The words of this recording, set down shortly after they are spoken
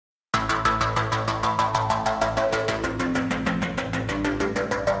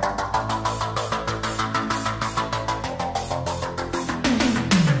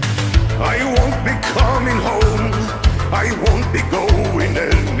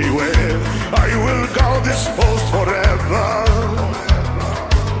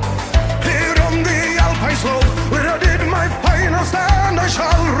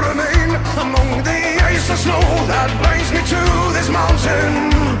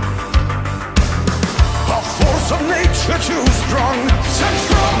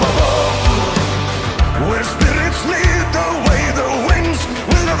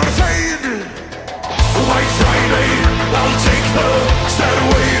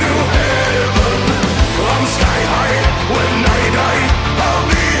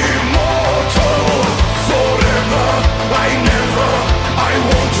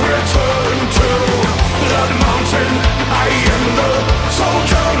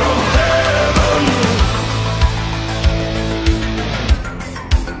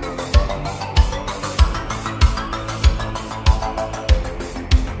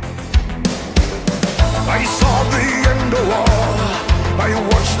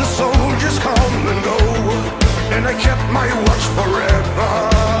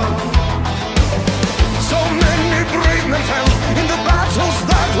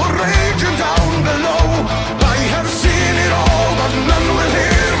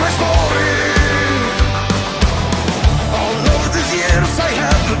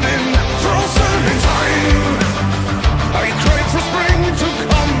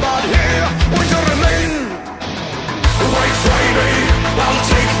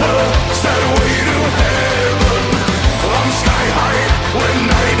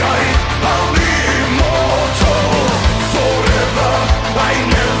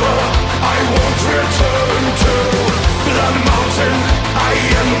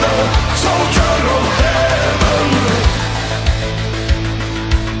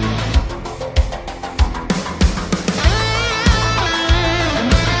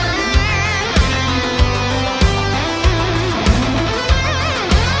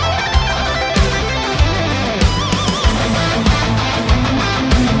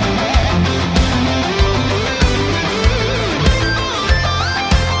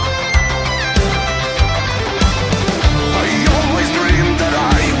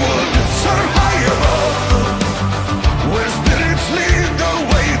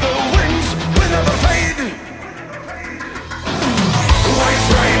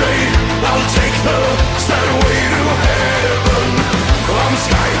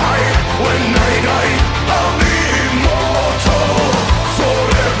when I die, I'll be immortal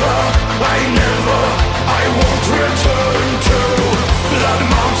forever. I won't return to Blood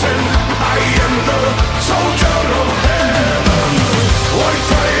Mountain. I am the soldier of heaven. White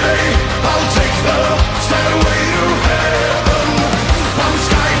Friday, I'll take the stairway to heaven. I'm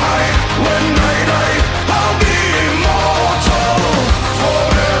sky high when I die, I'll be immortal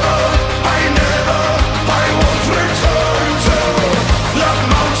forever. I won't return to Blood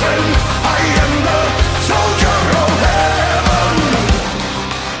Mountain. I am the soldier of heaven.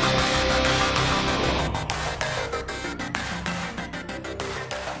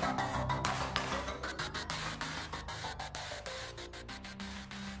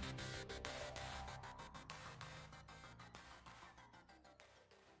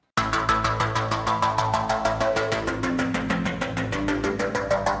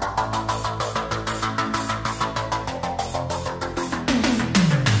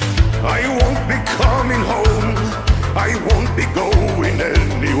 I won't be coming home, I won't be going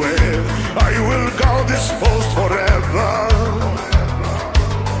anywhere. I will guard this post forever.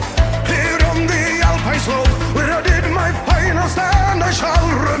 Here on the Alpine slope, where I did my final stand, I shall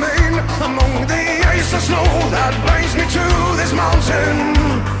remain among the ice and snow that binds me to this mountain.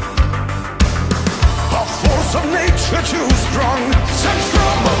 A force of nature too strong, sent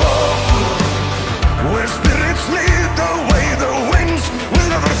from above, where spirits lead the way, the winds will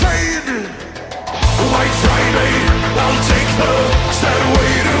never fade. White Friday, I'll take the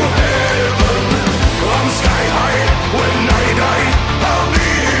stairway to heaven. I'm sky high when I die, I'll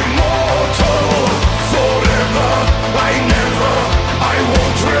be immortal forever. I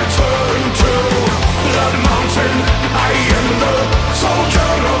won't return to Blood Mountain. I am the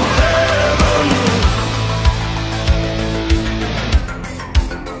soldier of heaven.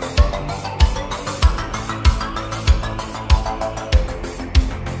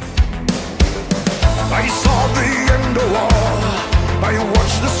 I saw the end of war, I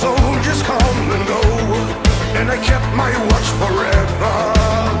watched the soldiers come and go, and I kept my watch forever.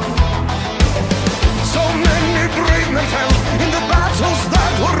 So many brave men fell in the battles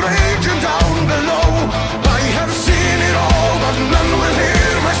that were raging down below. I have seen it all, but none will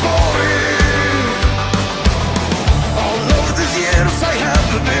hear my story. All of these years I have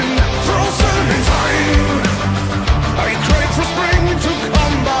been frozen in time. I cried for spring to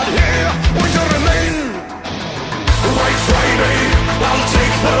come, but here winter remain. White Friday, I'll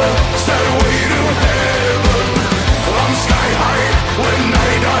take the stairway to heaven. I'm sky high when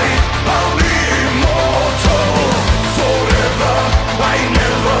I die, I'll be immortal forever.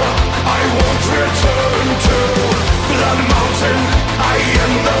 I won't return to Blood Mountain. I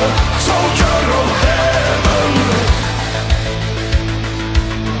am the soldier of heaven.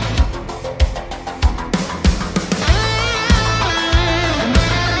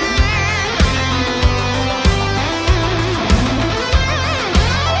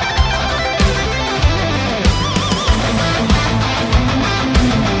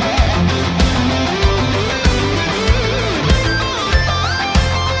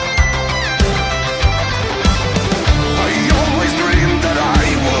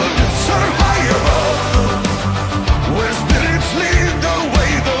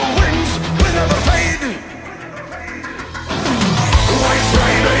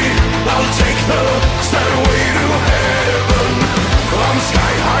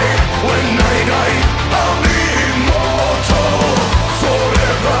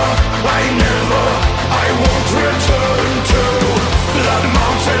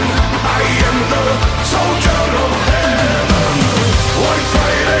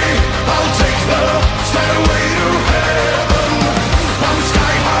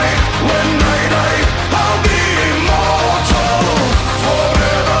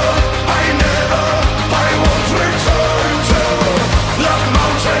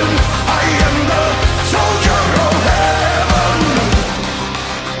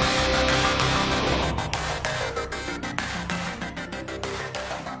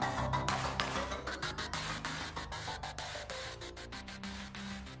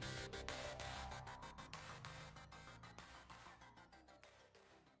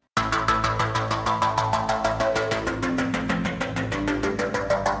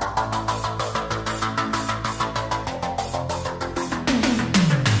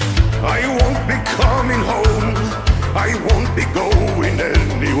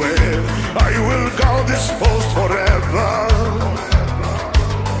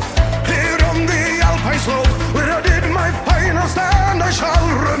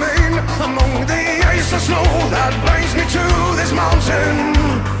 snow that binds me to this mountain.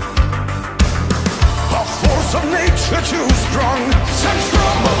 A force of nature too strong, sent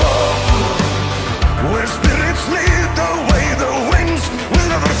from above.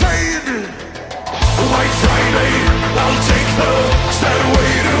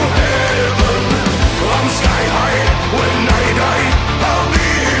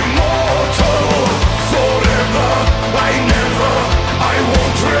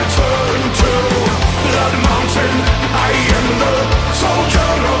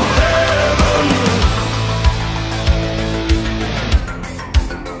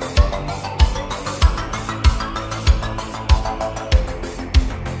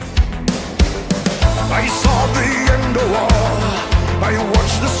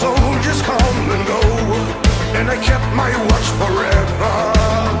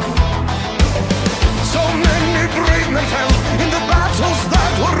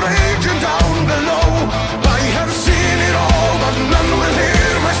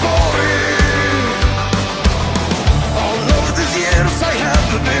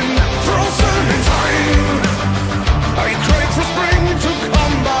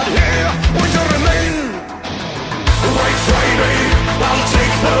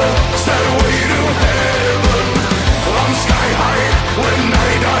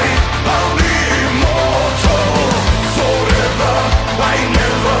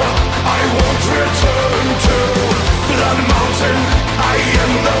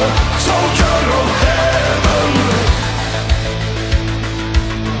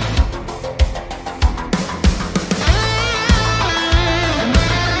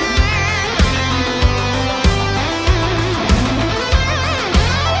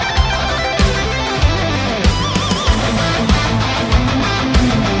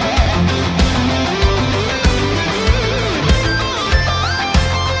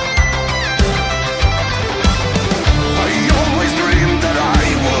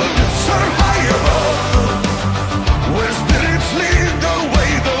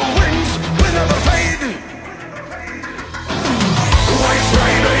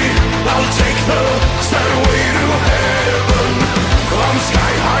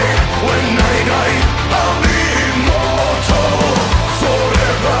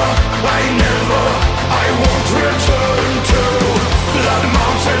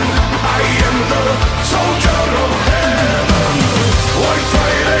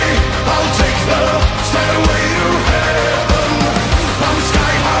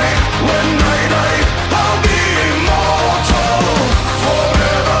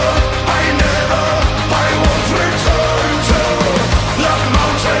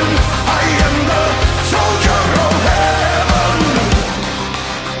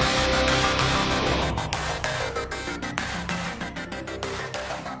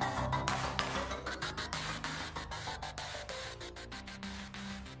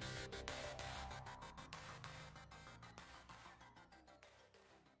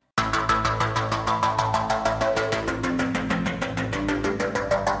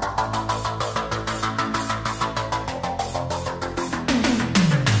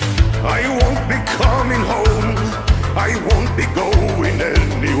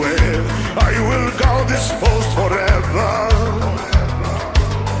 this post forever.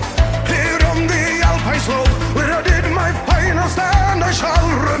 Here on the Alpine slope, where I did my final stand, I shall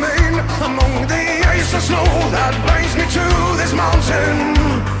remain among the ice and snow that binds me to this mountain.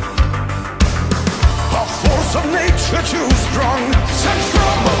 A force of nature too strong, sent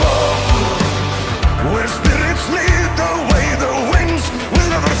from above, where spirits lead the way, the winds will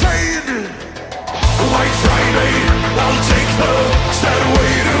never fade. White Friday, I'll take the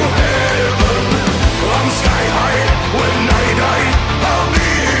stairway to heaven. I'm sky high when I die, I'll be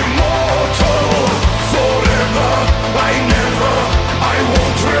immortal forever. I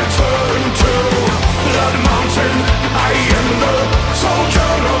won't return to that mountain. I am the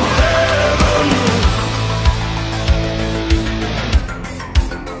soldier of heaven.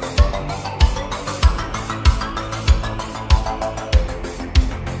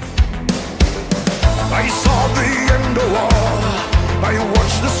 I saw the end of war, I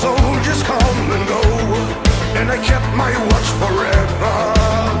watched the soldiers come and go, and I kept my watch forever.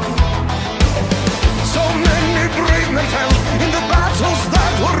 So many brave men fell in the battles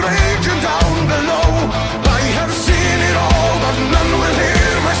that were raging down below. I have seen it all, but none will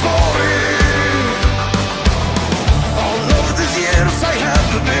hear my story. All of these years I have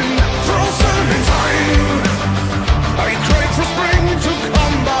been frozen in time. I cried for spring to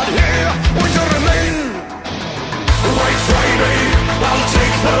come, but here winter remain. White Friday, I'll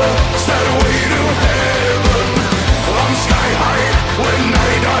take the stairway to heaven. I'm sky high when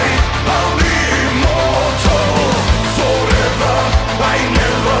I die, I'll be immortal forever.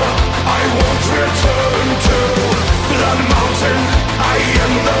 I won't return to that mountain. I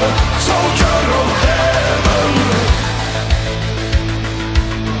am the soldier of heaven.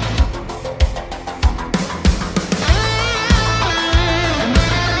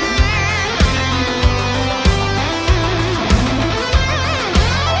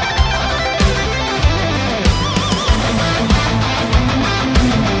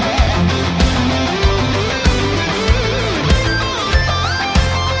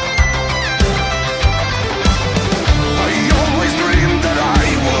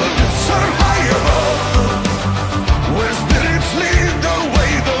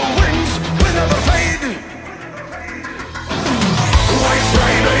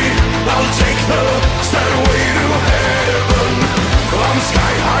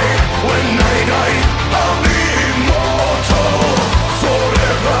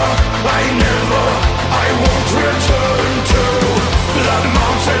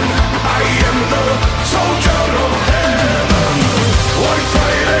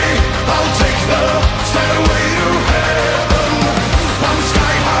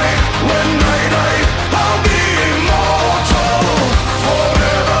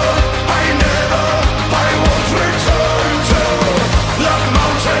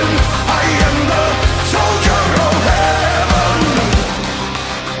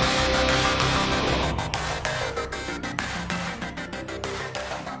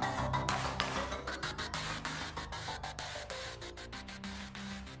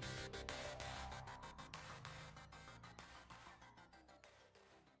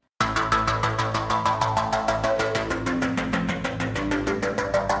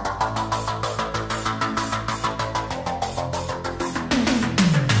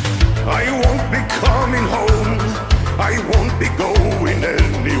 I won't be coming home, I won't be going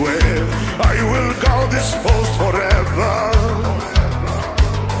anywhere. I will guard this post forever.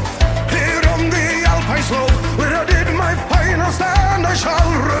 Here on the Alpine slope, where I did my final stand, I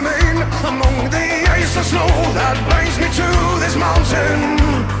shall remain among the ice and snow that binds me to this mountain.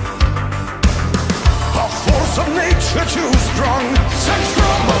 A force of nature too strong, sent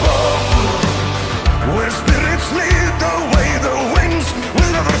from above, where spirits lead the way, the winds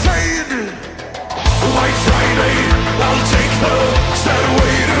will never fade. White Friday, I'll take the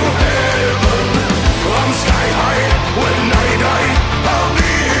stairway to heaven. I'm sky high when I die, I'll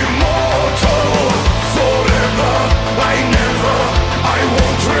be immortal forever. I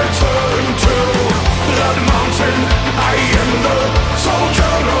won't return to that mountain. I am the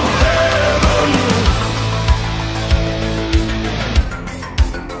soldier of heaven.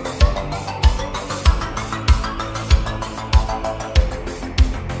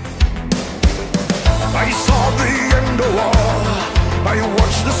 I saw the end of war, I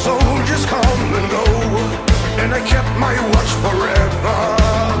watched the soldiers come and go, and I kept my watch forever.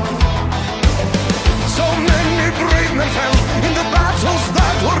 So many brave men fell in the battles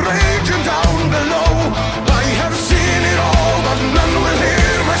that were raging down below. I have seen it all, but none will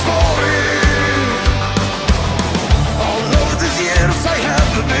hear my story. All of these years I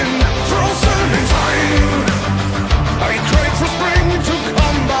have been frozen in time. I cried for spring to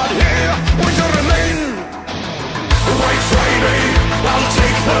come, but here winter remains.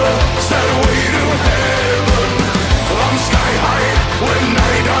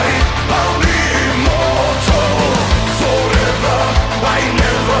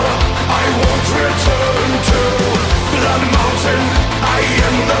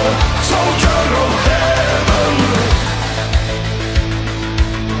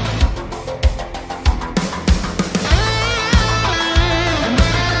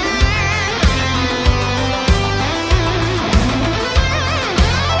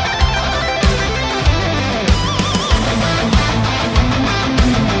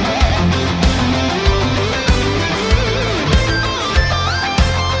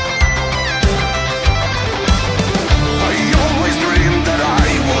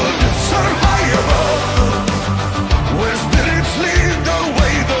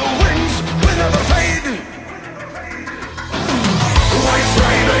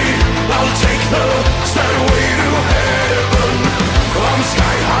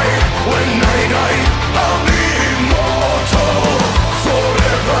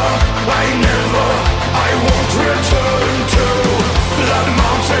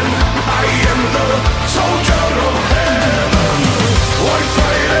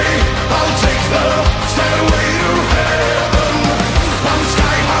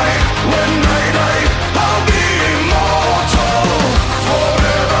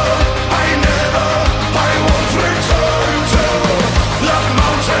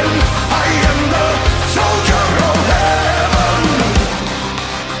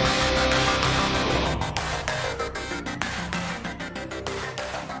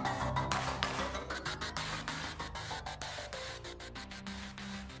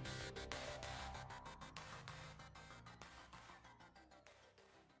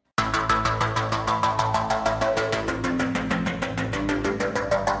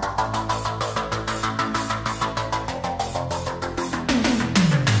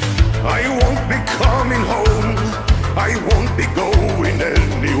 coming home. I won't be going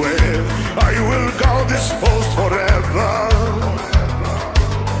anywhere. I will guard this post forever.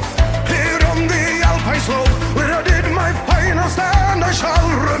 Here on the Alpine slope, where I did my final stand, I shall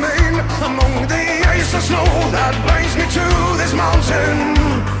remain among the ice and snow that binds me to this mountain.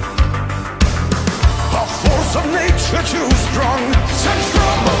 A force of nature too strong, sent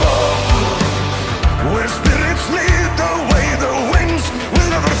from above, where spirits lead the way, the winds will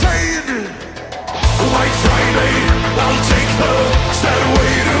never fade. White Friday, I'll take the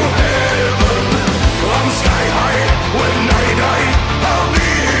stairway to heaven. I'm sky high when I die, I'll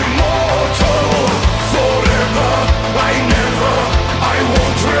be immortal forever. I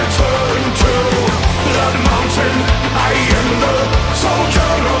won't return to that mountain. I am the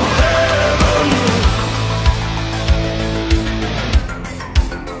soldier of heaven.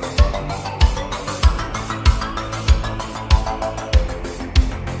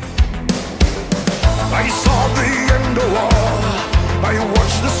 I saw the end of war. I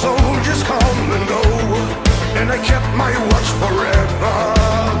watched the soldiers come and go, and I kept my watch forever.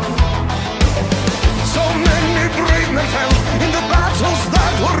 So many brave men fell in the battles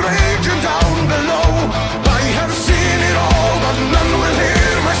that were raging down below. I have seen it all, but none will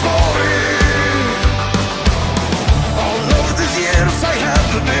hear my story. All of these years I have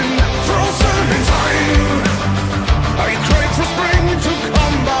been frozen in time. I cried for spring to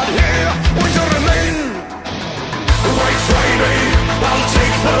come, but here winter remain. White Friday, I'll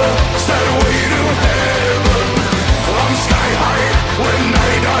take the stairway to heaven. I'm sky high when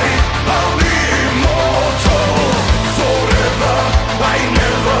I die, I'll be immortal forever.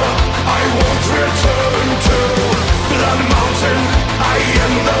 I won't return to that mountain. I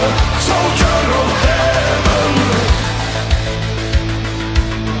am the soldier of heaven.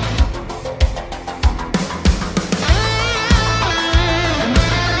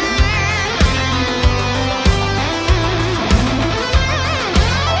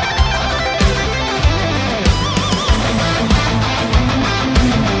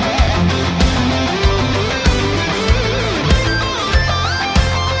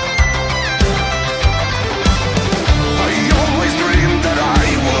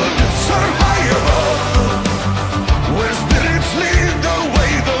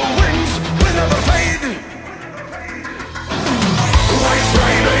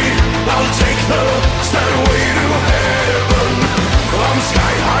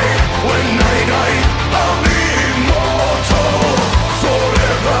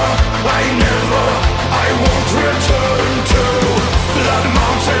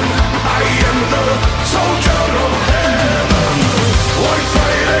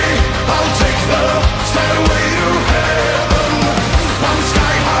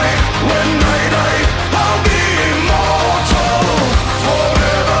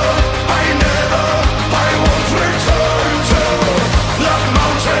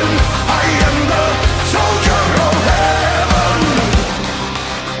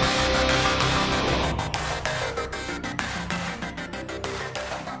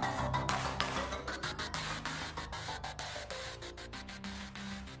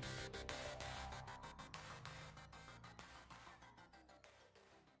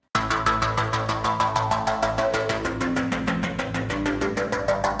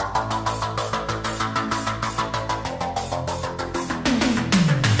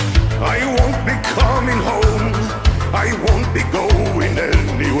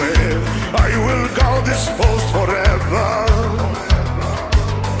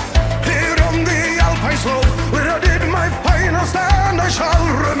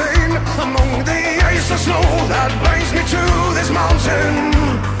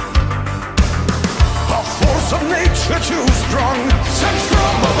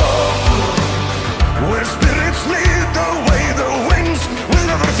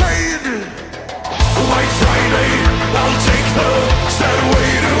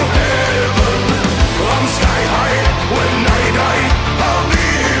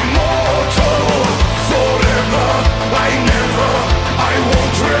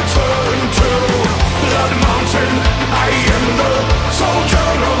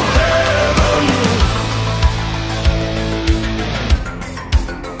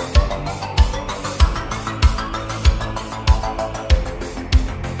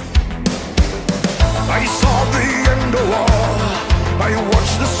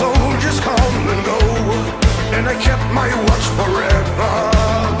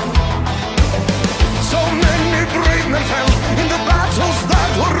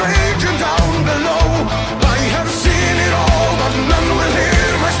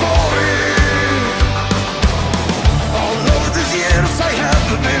 Years I have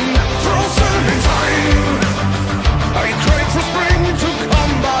been frozen in time.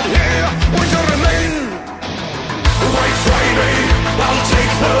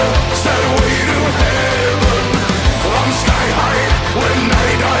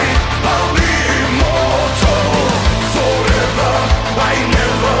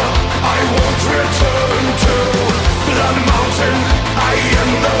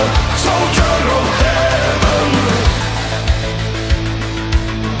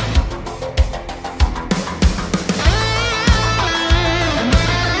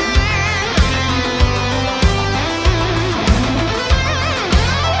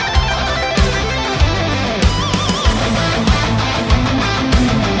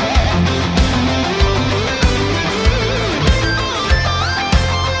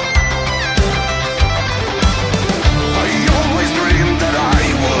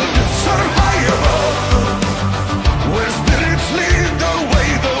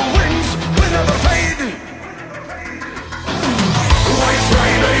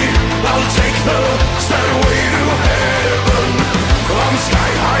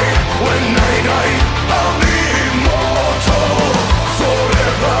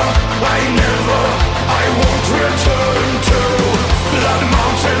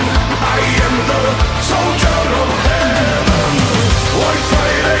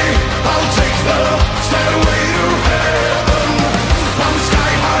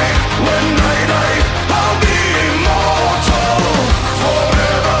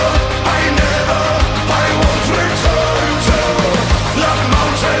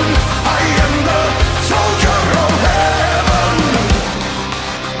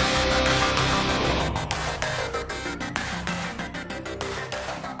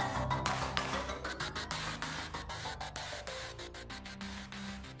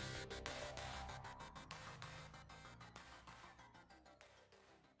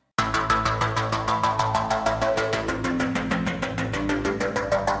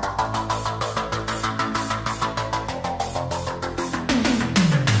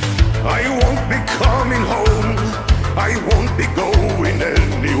 I won't be coming home, I won't be going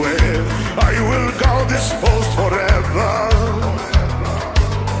anywhere. I will guard this post forever.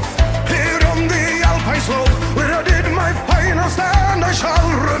 Here on the Alpine slope, where I did my final stand, I shall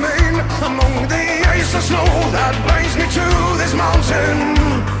remain among the ice and snow that binds me to this mountain.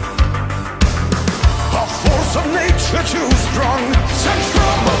 A force of nature too strong, sent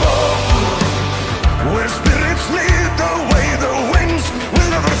from above, where spirits lead the way, the winds will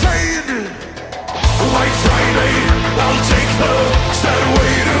never fade. White Friday, I'll take the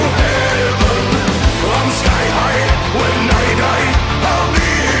stairway to heaven. I'm sky high, when I die, I'll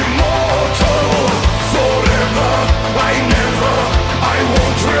be immortal. Forever, I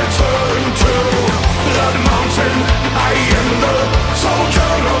won't return to that mountain. I am the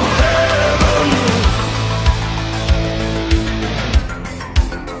soldier of heaven.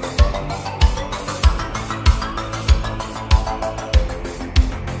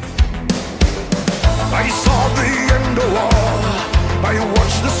 I saw the end of war, I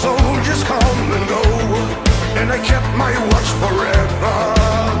watched the soldiers come and go, and I kept my watch forever.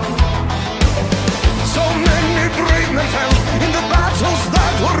 So many brave men fell in the battles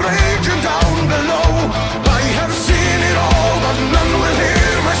that were raging down below. I have seen it all, but none will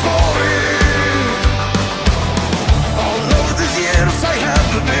hear my story. All of these years I have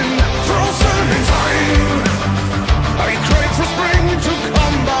been frozen in time. I cried for spring to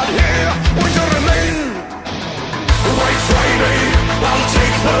come, but here winter remains. White Friday, I'll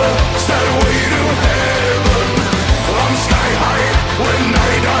take the stairway to heaven. I'm sky high, when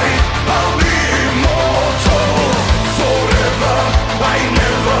I die, I'll be immortal. Forever, I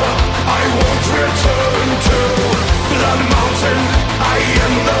won't return to that mountain. I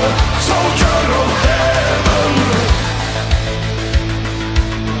am the soldier of heaven.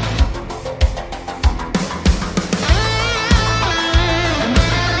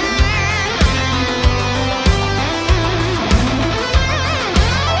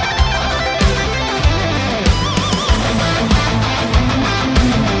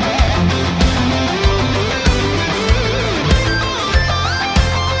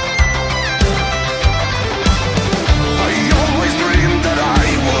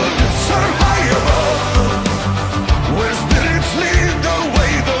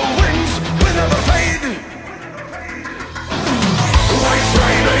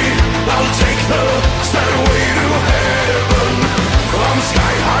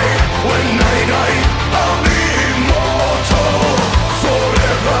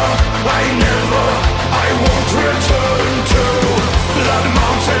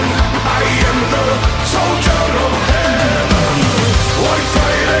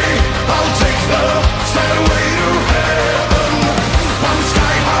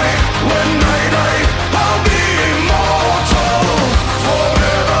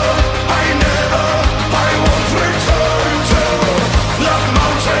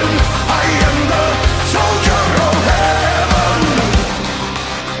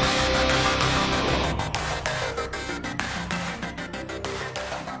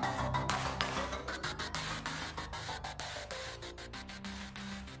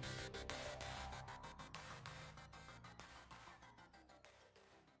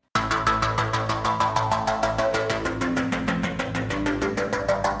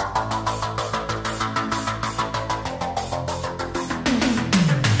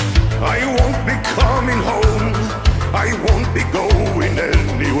 I won't be coming home, I won't be going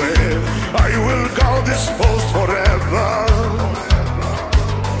anywhere. I will guard this post forever.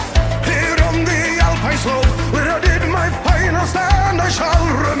 Here on the Alpine slope, where I did my final stand, I shall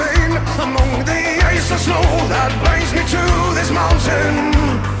remain among the ice and snow that binds me to this mountain.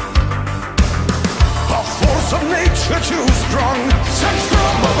 A force of nature too strong, sent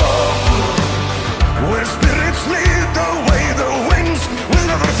from above, where spirits lead the way, the winds will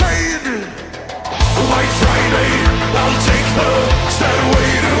never fade. White Friday, I'll take the stairway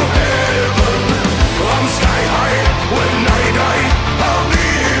to heaven. I'm sky high, when I die, I'll be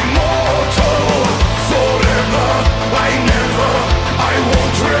immortal. Forever, I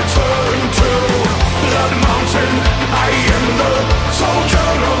won't return to that mountain. I am the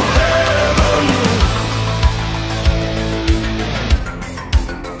soldier of heaven.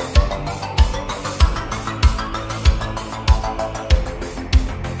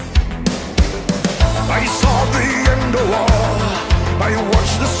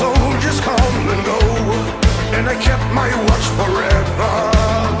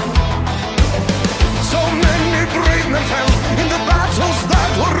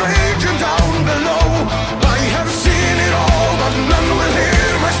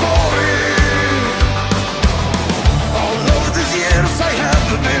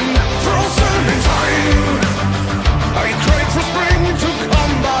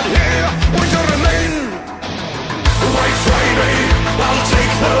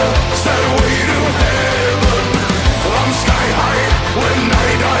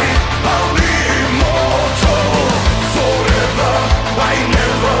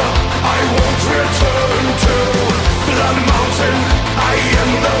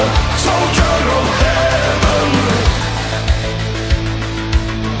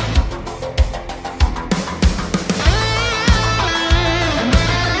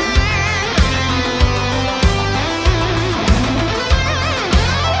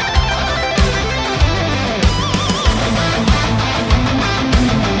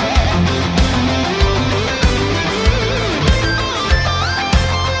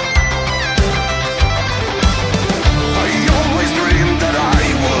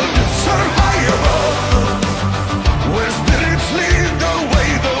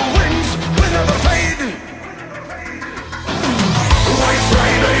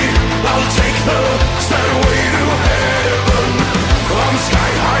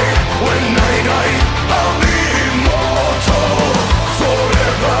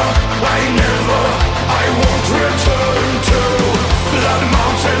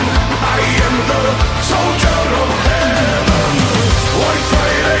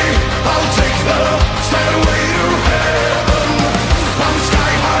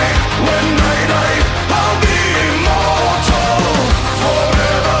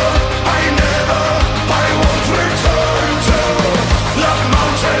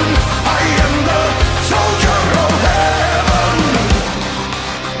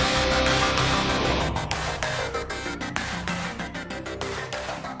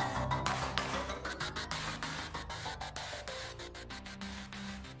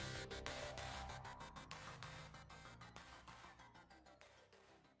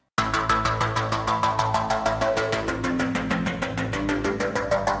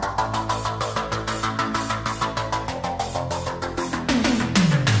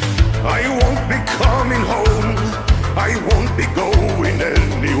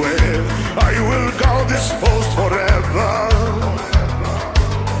 disposed forever.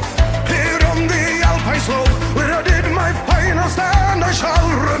 Here on the Alpine slope, where I did my final stand, I shall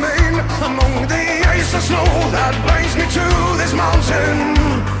remain among the ice and snow that binds me to this mountain.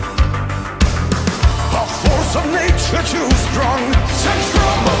 A force of nature too strong, sent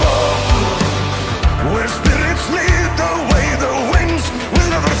from above, where spirits lead the way, the winds will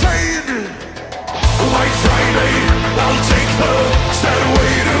never fade. White Friday, I'll take the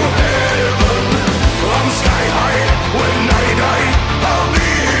stairway to heaven. I'm sky high when I die, I'll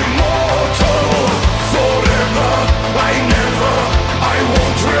be immortal forever. I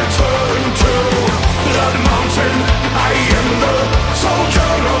won't return to that mountain. I am the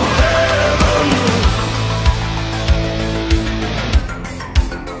soldier of heaven.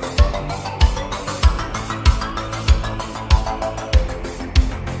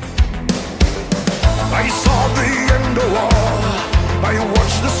 I saw the end of war, I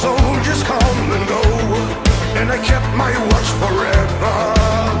watched the soldiers come and go, and I kept my watch forever.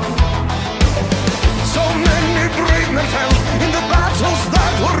 So many brave men fell in the battles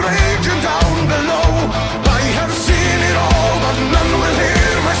that were raging down below. I have seen it all, but none will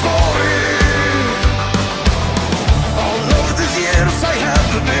hear my story. All of these years I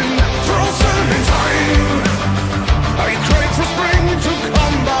have been frozen in time. I cried for spring to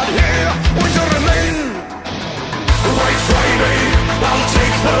come, but here winter remain. White Friday, I'll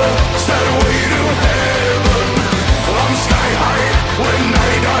take the stairway to heaven. I'm sky high when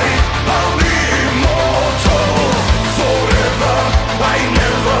I die, I'll be immortal forever.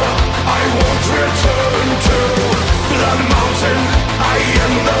 I won't return to that mountain. I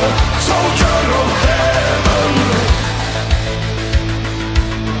am the soldier of heaven.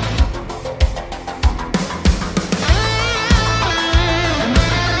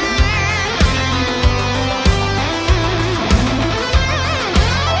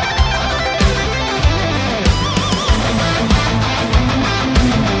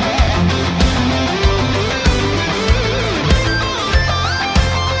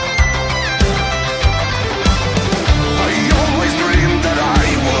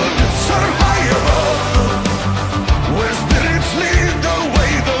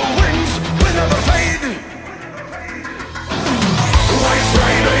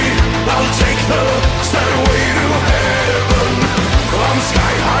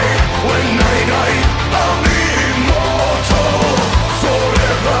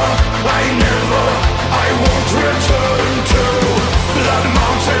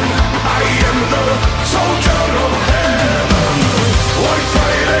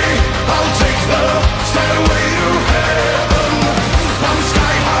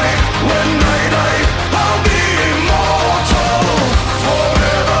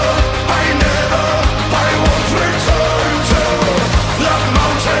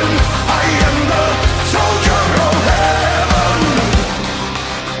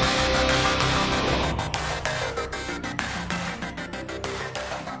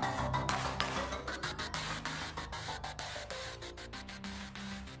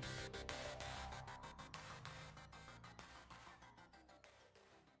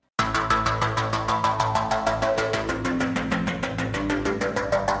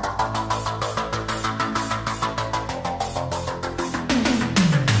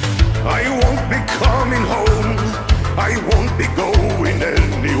 I won't be coming home, I won't be going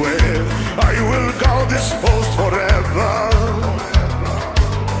anywhere. I will guard this post forever.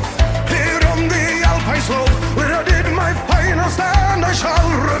 Here on the Alpine slope, where I did my final stand, I shall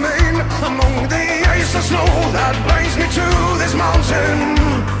remain among the ice and snow that binds me to this mountain.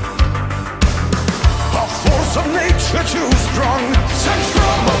 A force of nature too strong, sent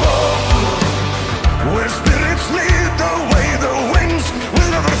from above, where spirits lead the way, the winds will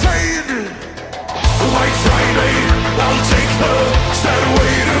never fade. White Friday, I'll take the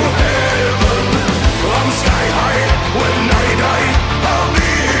stairway to heaven. I'm sky high when I die, I'll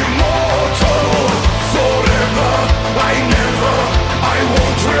be immortal forever. I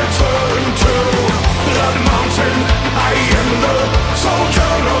won't return to that mountain. I am the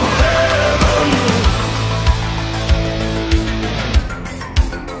soldier of heaven.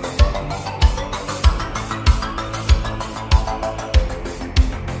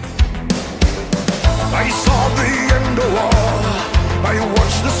 I saw the end of war, I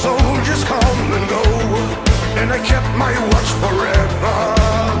watched the soldiers come and go, and I kept my watch forever.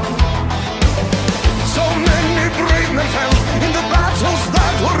 So many brave men fell in the battles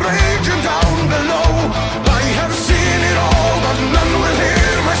that were raging down below. I have seen it all, but none will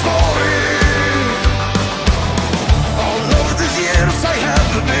hear my story. All of these years I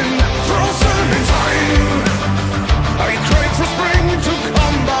have been frozen in time. I cried for spring to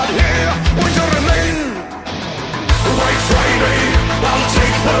come, but here winter remains.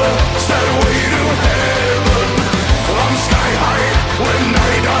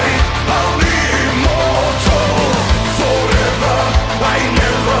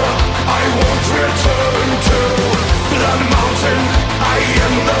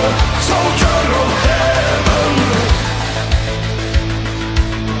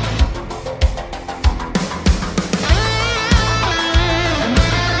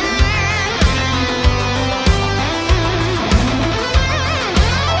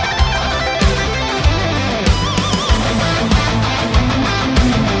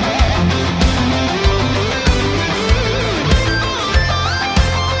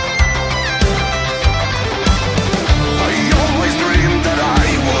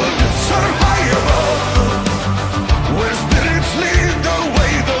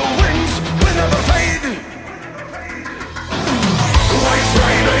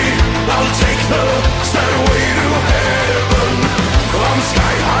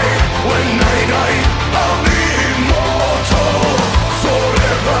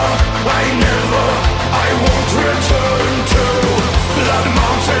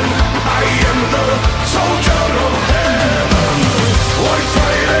 soldier of heaven. White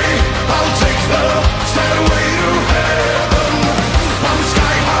Friday, I'll take the stairway to heaven. I'm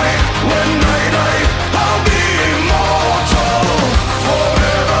sky high when I die, I'll be immortal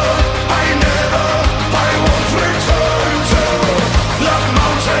forever. I never, I won't return to Black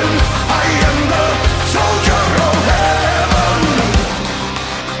Mountain. I am the soldier of heaven.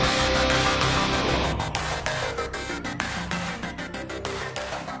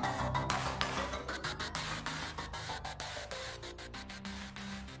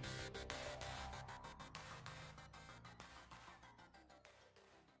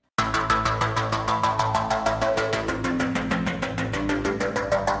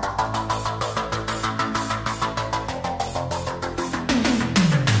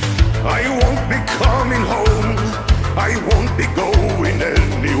 I won't be coming home, I won't be going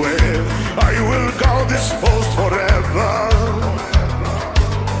anywhere. I will guard this post forever.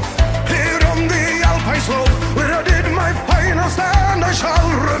 Here on the Alpine slope, where I did my final stand, I shall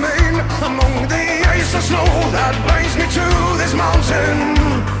remain among the ice and snow that binds me to this mountain.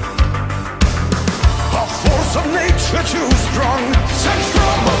 A force of nature too strong, sent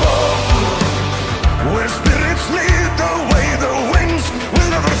from above, where spirits lead the way, the winds will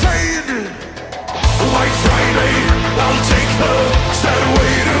never fade. White Friday, I'll take the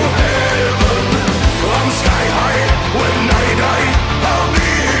stairway to heaven. I'm sky high when I die, I'll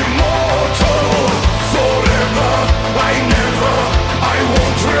be immortal forever. I never, I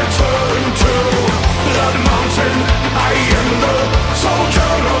won't return to that mountain. I am the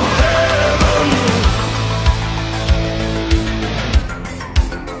soldier of heaven.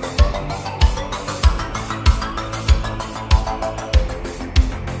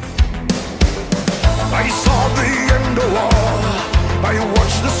 I saw the end of war, I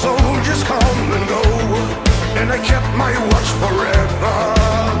watched the soldiers come and go, and I kept my watch forever.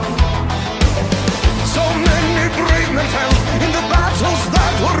 So many brave men fell in the battles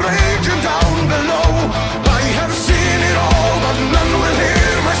that were raging down below. I have seen it all, but none will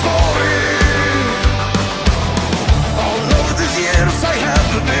hear my story. All of these years I have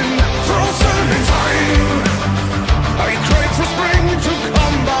been frozen in time. I cried for spring to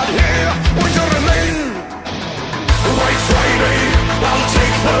come, but here winter remain. White Friday, I'll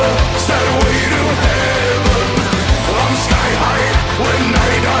take the stairway to heaven. I'm sky high when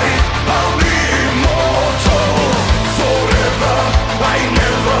I die, I'll be immortal forever. I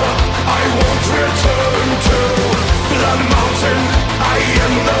never, I won't return to Blood Mountain. I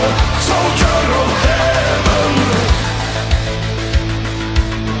am the soldier of heaven.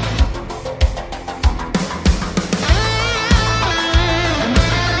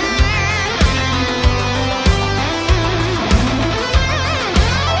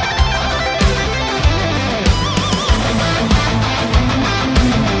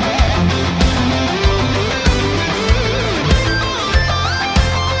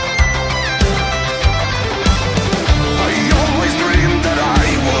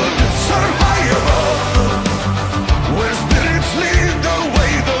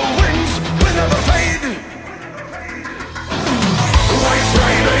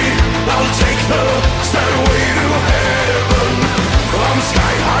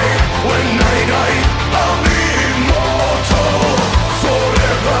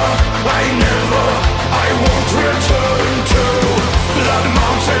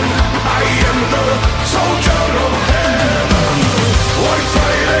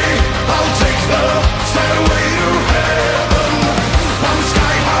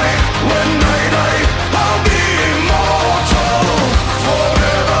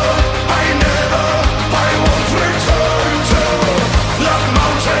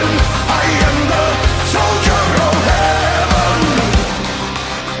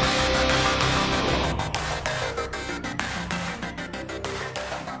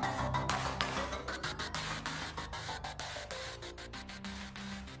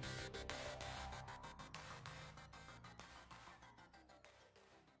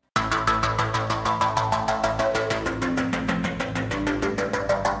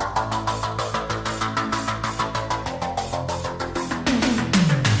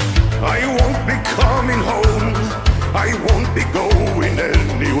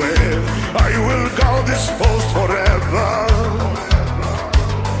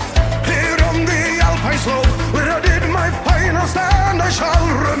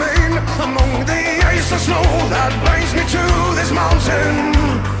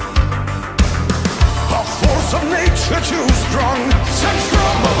 Too strong, sent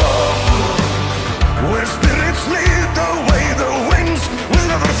from above, where spirits lead the way, the winds will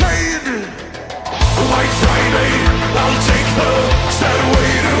never fade. White Friday, I'll take the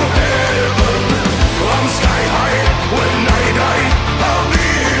stairway to heaven.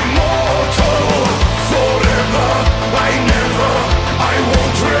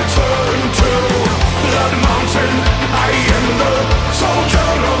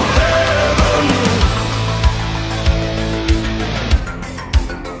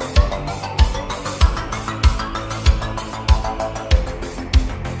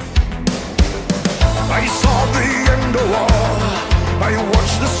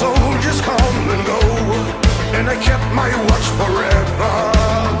 my watch forever.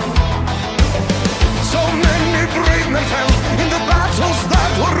 So many brave men fell in the battles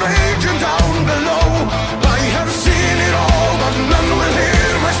that were raging down below. I have seen it all, but none will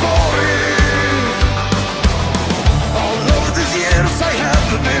hear my story. All of these years I have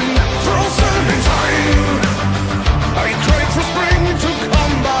been frozen in time. I cried for spring to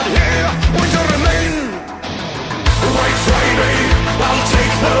come, but here winter remain. White Friday, I'll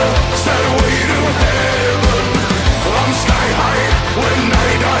take the stairway to heaven. I'm sky high when I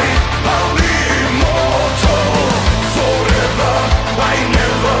die, I'll be immortal forever.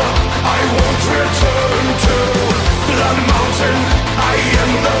 I won't return to Blood Mountain. I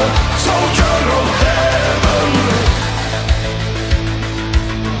am the soldier of heaven.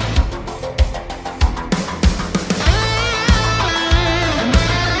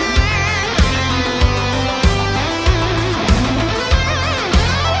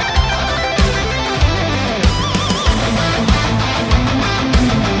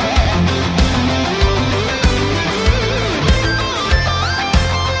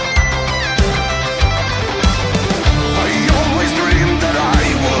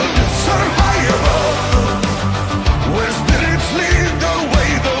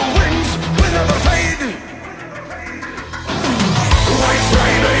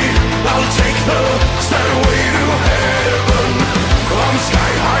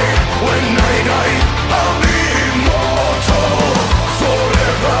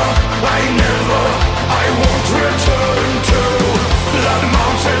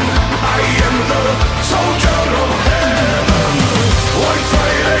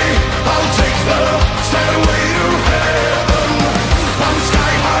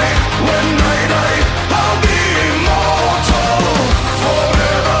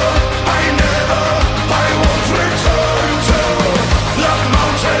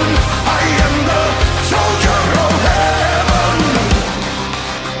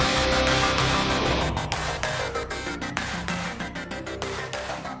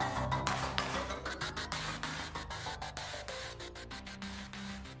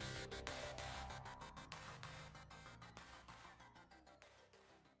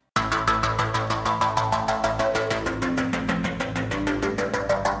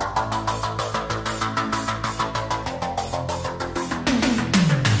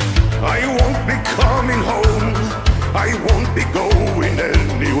 I won't be coming home, I won't be going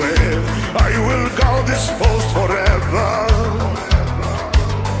anywhere. I will guard this post forever.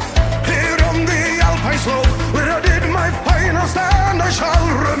 Here on the Alpine slope, where I did my final stand, I shall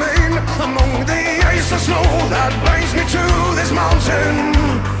remain among the ice and snow that binds me to this mountain.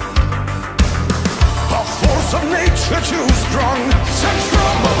 A force of nature too strong, sent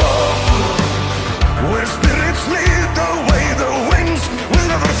from above, where spirits lead the way, the winds will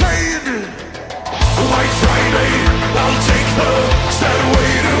never fade. White Friday, I'll take the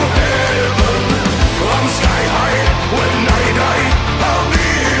stairway to heaven. I'm sky high when I die, I'll be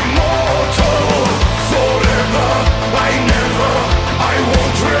immortal forever. I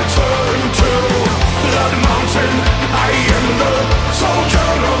won't return to Blood Mountain. I am the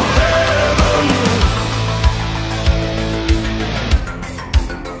soldier of heaven.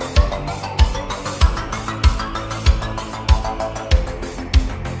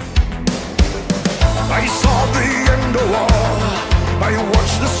 I saw the end of war, I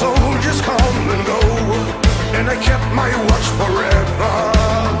watched the soldiers come and go, and I kept my watch forever.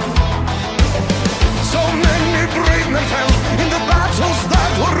 So many brave men fell in the battles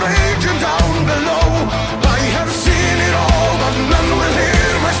that were raging down below. I have seen it all, but none will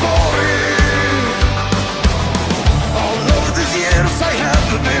hear my story. All of these years I have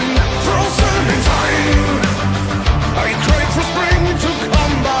been frozen in time. I cried for spring to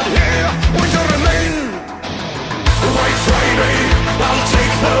come, but here winter remain. White Friday, I'll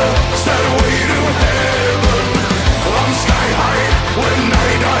take the stairway to heaven. I'm sky high when I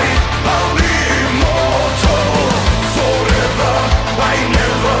die, I'll be immortal forever.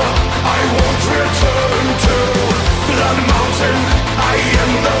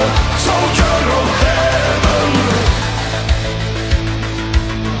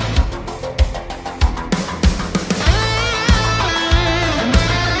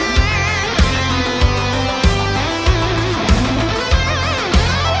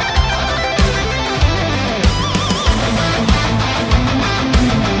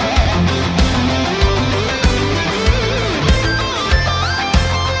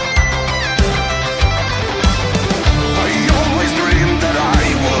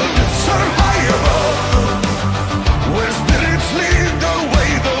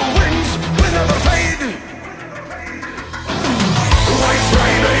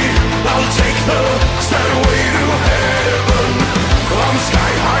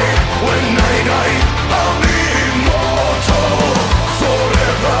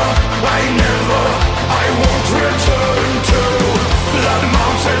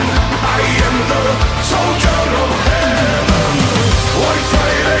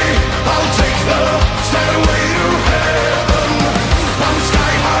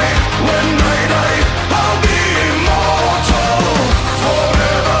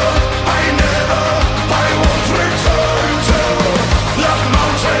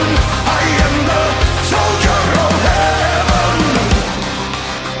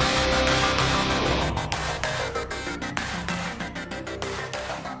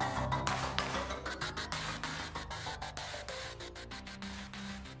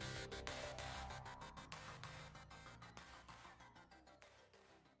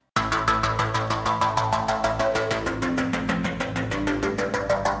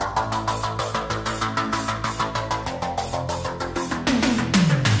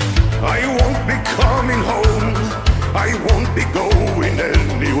 coming home. I won't be going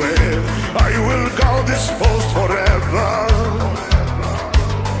anywhere. I will guard this post forever.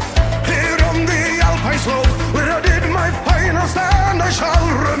 Here on the Alpine slope, where I did my final stand, I shall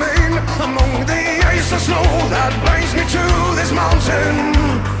remain among the ice and snow that binds me to this mountain.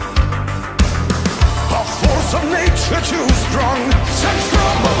 A force of nature too strong, sent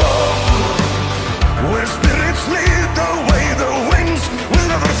from above, where spirits lead the way, the winds will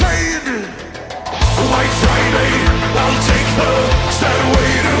never fade. White Friday, I'll take the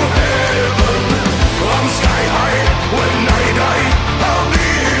stairway to heaven. I'm sky high, when I die, I'll be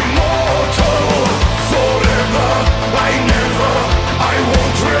immortal. Forever, I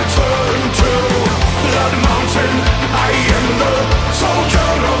won't return to that mountain. I am the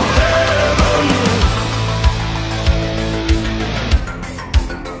soldier of heaven.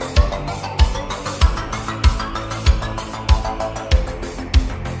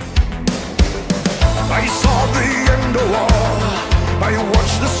 I saw the end of war. I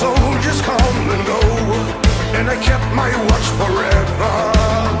watched the soldiers come and go, and I kept my watch forever.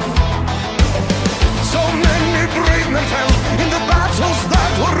 So many brave men fell in the battles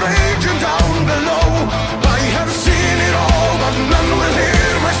that were raging down below. I have seen it all, but none will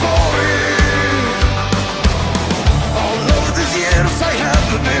hear my story. All of these years I have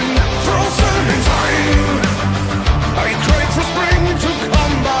been frozen in time. I cried for spring to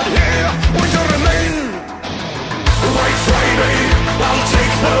come, but here winter remain. White Friday, I'll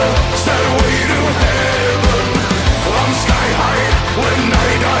take the stairway to heaven. I'm sky high, when I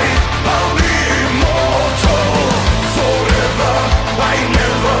die, I'll be immortal. Forever, I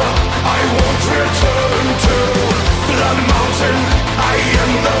won't return to that mountain. I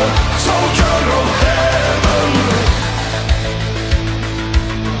am the soldier of heaven.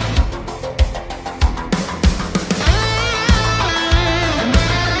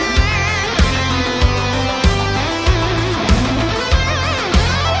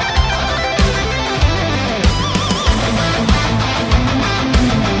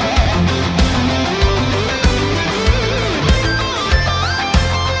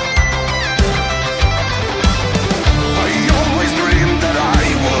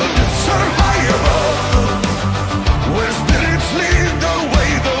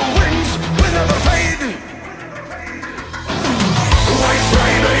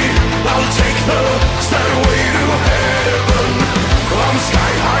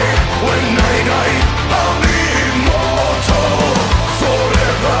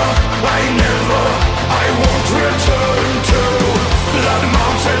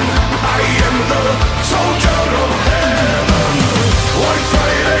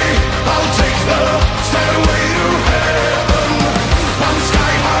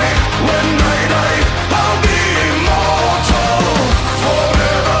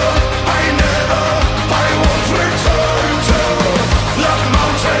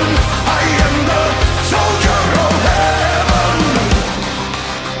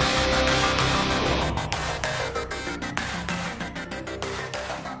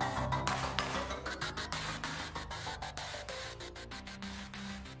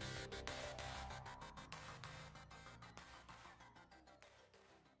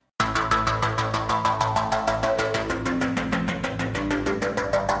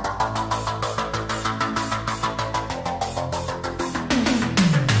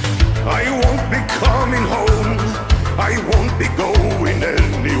 I won't be coming home. I won't be going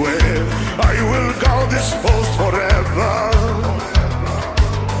anywhere. I will guard this post forever.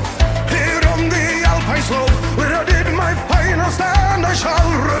 Here on the Alpine slope, where I did my final stand, I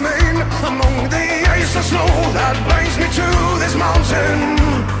shall remain among the ice and snow that binds me to this mountain.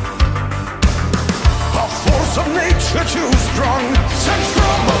 A force of nature too strong, sent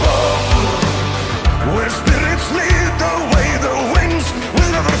from above, where spirits lead the way, the winds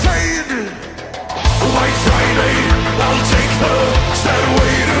will never fade. White Friday, I'll take the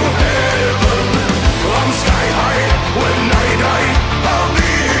stairway to heaven. I'm sky high, when I die, I'll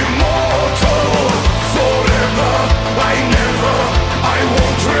be immortal. Forever, I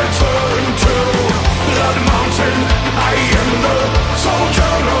won't return to that mountain. I am the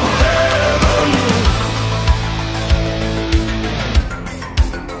soldier of heaven.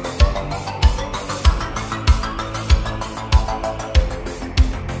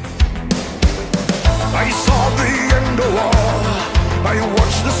 I saw the end of war. I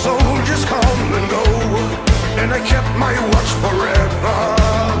watched the soldiers come and go, and I kept my watch forever.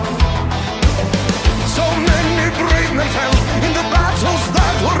 So many brave men fell in the battles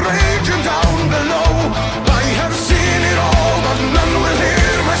that were raging down below. I have seen it all, but none will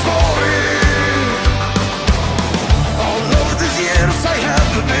hear my story. All of these years I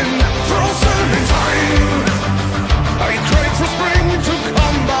have been frozen in time.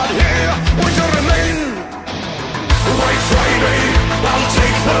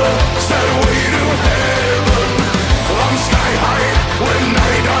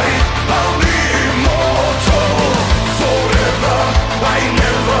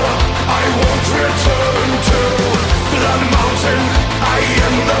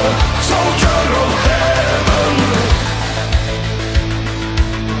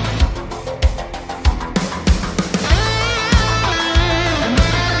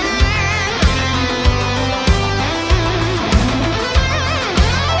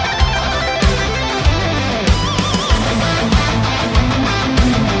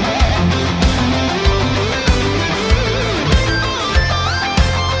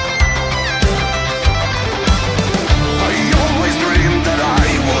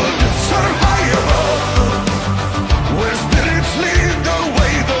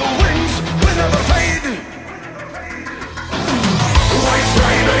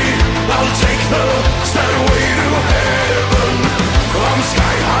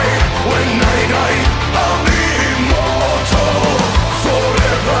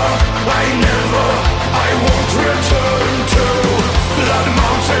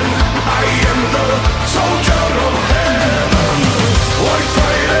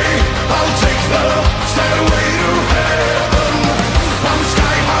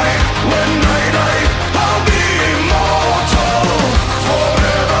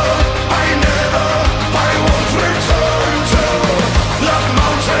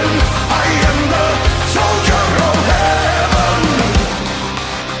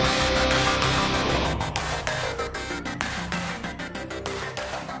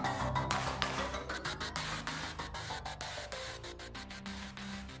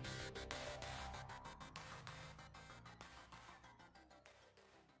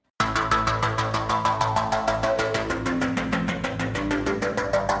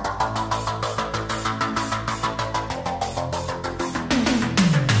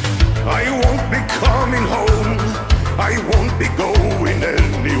 I won't be coming home, I won't be going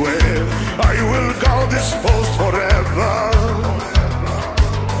anywhere. I will guard this post forever.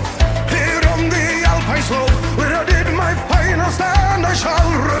 Here on the Alpine slope, where I did my final stand, I shall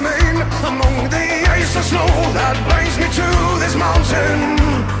remain among the ice and snow that binds me to this mountain.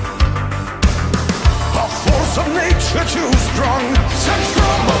 A force of nature too strong, sent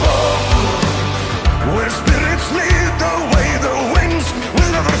from above, where spirits lead the way, the winds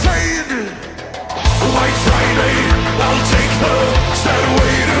will never fade. White Friday, I'll take the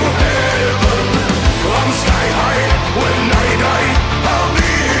stairway to heaven. I'm sky high, when I die, I'll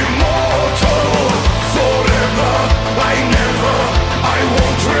be immortal. Forever, I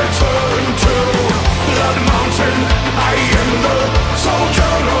won't return to that mountain. I am the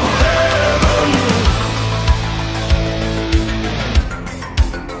soldier of heaven.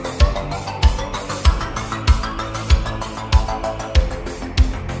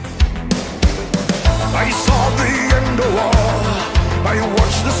 I saw the end of war, I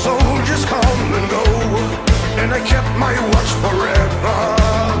watched the soldiers come and go, and I kept my watch forever.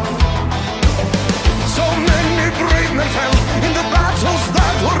 So many brave men fell in the battles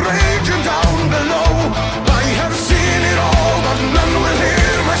that were raging down below. I have seen it all, but none will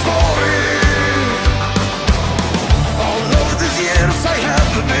hear my story. All of these years I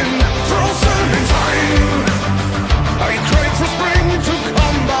have been frozen in time. I cried for spring to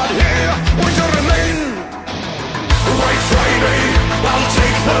come, but here winter remain. White Friday, I'll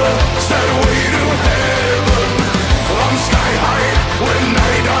take the stairway to heaven. I'm sky high, when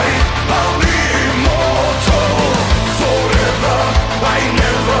I die, I'll be immortal. Forever,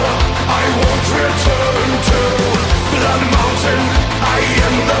 I won't return to that mountain. I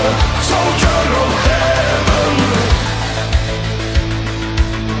am the soldier of heaven.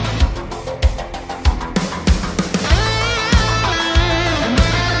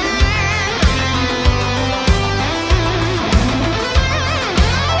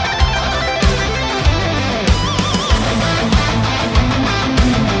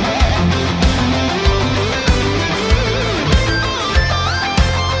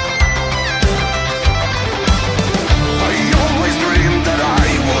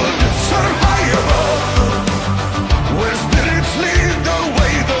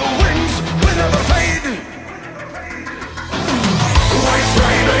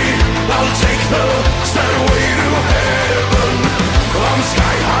 I'll take the